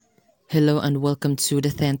Hello and welcome to the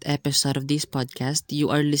 10th episode of this podcast. You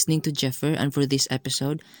are listening to Jeffer, and for this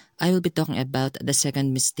episode, I will be talking about the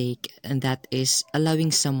second mistake, and that is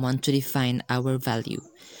allowing someone to define our value.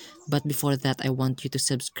 But before that, I want you to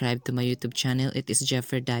subscribe to my YouTube channel. It is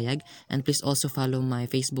Jeffer Dayag. And please also follow my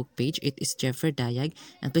Facebook page. It is Jeffer Dayag.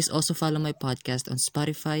 And please also follow my podcast on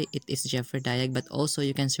Spotify. It is Jeffer Dayag. But also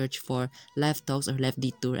you can search for Live Talks or Live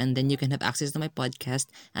Detour. And then you can have access to my podcast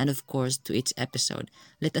and of course to each episode.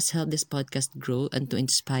 Let us help this podcast grow and to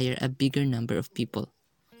inspire a bigger number of people.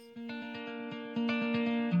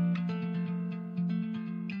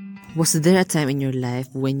 Was there a time in your life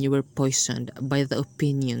when you were poisoned by the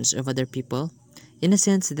opinions of other people? In a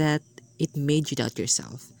sense that it made you doubt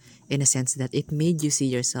yourself. In a sense that it made you see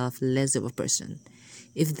yourself less of a person.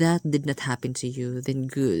 If that did not happen to you, then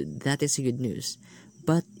good, that is good news.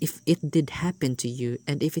 But if it did happen to you,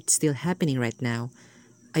 and if it's still happening right now,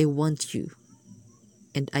 I want you,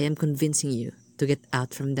 and I am convincing you to get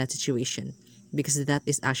out from that situation because that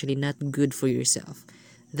is actually not good for yourself.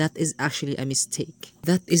 That is actually a mistake.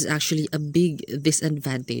 That is actually a big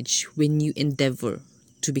disadvantage when you endeavor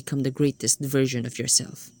to become the greatest version of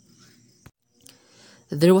yourself.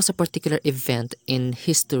 There was a particular event in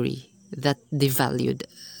history that devalued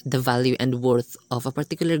the value and worth of a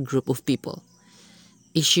particular group of people.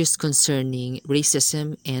 Issues concerning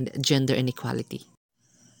racism and gender inequality.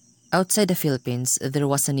 Outside the Philippines, there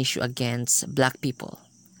was an issue against black people.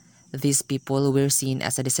 These people were seen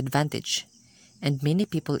as a disadvantage, and many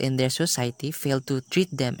people in their society failed to treat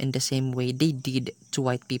them in the same way they did to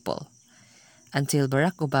white people, until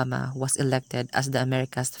Barack Obama was elected as the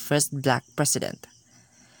America's first black president.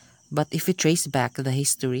 But if we trace back the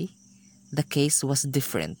history, the case was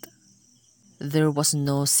different. There was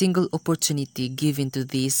no single opportunity given to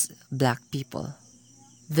these black people.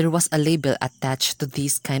 There was a label attached to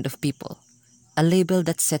these kind of people, a label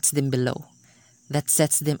that sets them below, that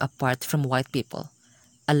sets them apart from white people,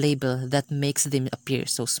 a label that makes them appear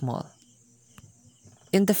so small.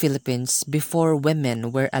 In the Philippines, before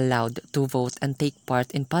women were allowed to vote and take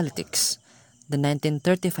part in politics, the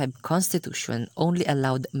 1935 Constitution only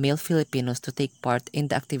allowed male Filipinos to take part in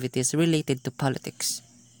the activities related to politics.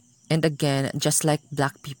 And again, just like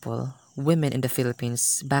black people, women in the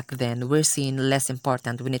Philippines back then were seen less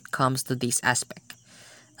important when it comes to this aspect,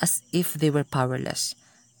 as if they were powerless,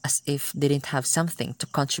 as if they didn't have something to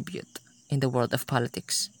contribute in the world of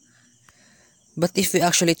politics. But if we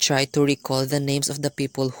actually try to recall the names of the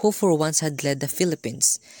people who for once had led the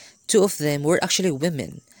Philippines, two of them were actually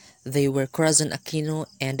women. They were Corazon Aquino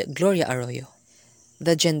and Gloria Arroyo.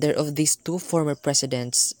 The gender of these two former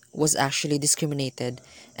presidents was actually discriminated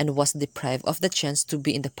and was deprived of the chance to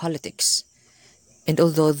be in the politics. And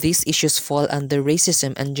although these issues fall under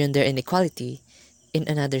racism and gender inequality, in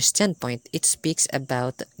another standpoint, it speaks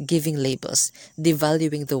about giving labels,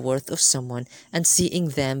 devaluing the worth of someone, and seeing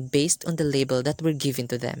them based on the label that were given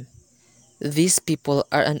to them. These people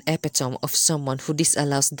are an epitome of someone who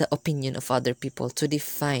disallows the opinion of other people to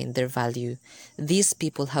define their value. These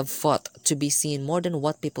people have fought to be seen more than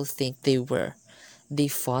what people think they were. They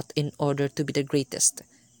fought in order to be the greatest.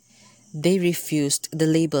 They refused the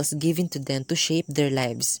labels given to them to shape their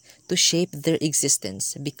lives, to shape their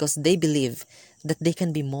existence, because they believe that they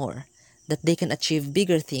can be more, that they can achieve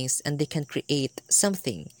bigger things, and they can create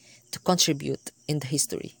something to contribute in the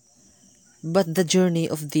history. But the journey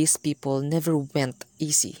of these people never went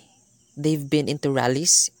easy. They've been into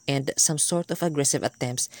rallies and some sort of aggressive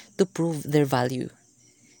attempts to prove their value.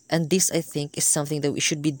 And this, I think, is something that we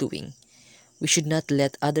should be doing. We should not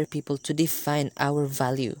let other people to define our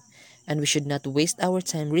value, and we should not waste our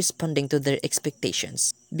time responding to their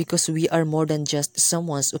expectations, because we are more than just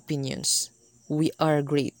someone's opinions. We are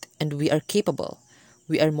great and we are capable.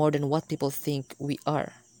 We are more than what people think we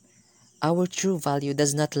are. Our true value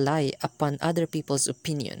does not lie upon other people's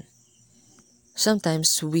opinion.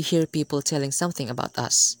 Sometimes we hear people telling something about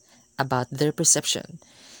us, about their perception,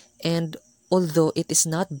 and although it is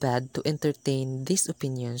not bad to entertain these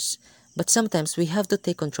opinions, but sometimes we have to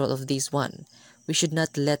take control of these one. We should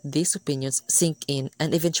not let these opinions sink in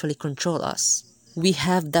and eventually control us. We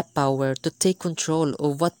have the power to take control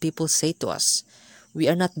of what people say to us. We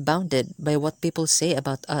are not bounded by what people say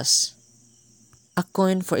about us. A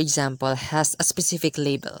coin, for example, has a specific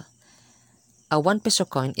label. A 1 peso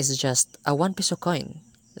coin is just a 1 peso coin.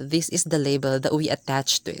 This is the label that we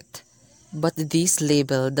attach to it. But this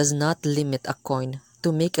label does not limit a coin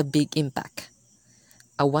to make a big impact.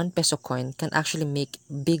 A 1 peso coin can actually make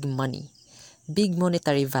big money. Big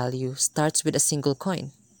monetary value starts with a single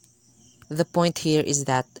coin. The point here is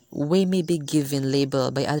that we may be given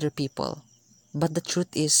label by other people, but the truth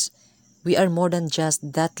is We are more than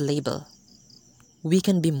just that label. We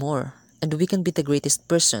can be more, and we can be the greatest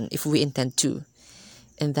person if we intend to.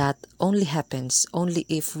 And that only happens only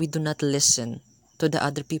if we do not listen to the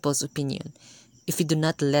other people's opinion, if we do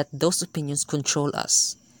not let those opinions control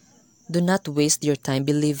us. Do not waste your time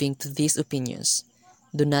believing to these opinions.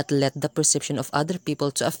 Do not let the perception of other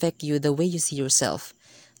people to affect you the way you see yourself.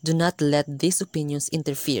 Do not let these opinions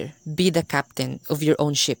interfere. Be the captain of your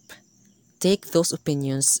own ship. Take those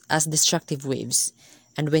opinions as destructive waves,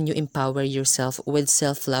 and when you empower yourself with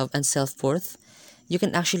self-love and self-worth, you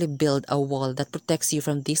can actually build a wall that protects you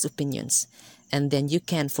from these opinions, and then you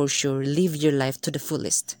can for sure live your life to the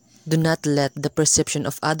fullest. Do not let the perception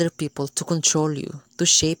of other people to control you, to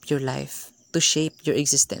shape your life, to shape your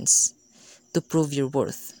existence, to prove your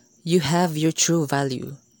worth. You have your true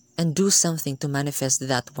value, and do something to manifest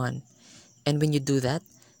that one. And when you do that,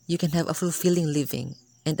 you can have a fulfilling living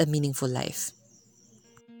and a meaningful life.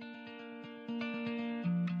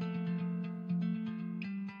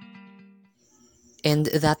 And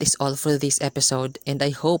that is all for this episode, and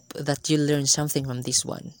I hope that you learned something from this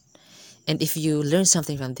one. And if you learn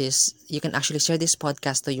something from this, you can actually share this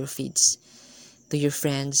podcast to your feeds, to your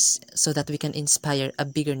friends, so that we can inspire a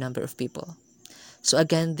bigger number of people. So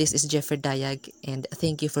again, this is Jeffrey Dayag, and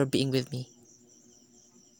thank you for being with me.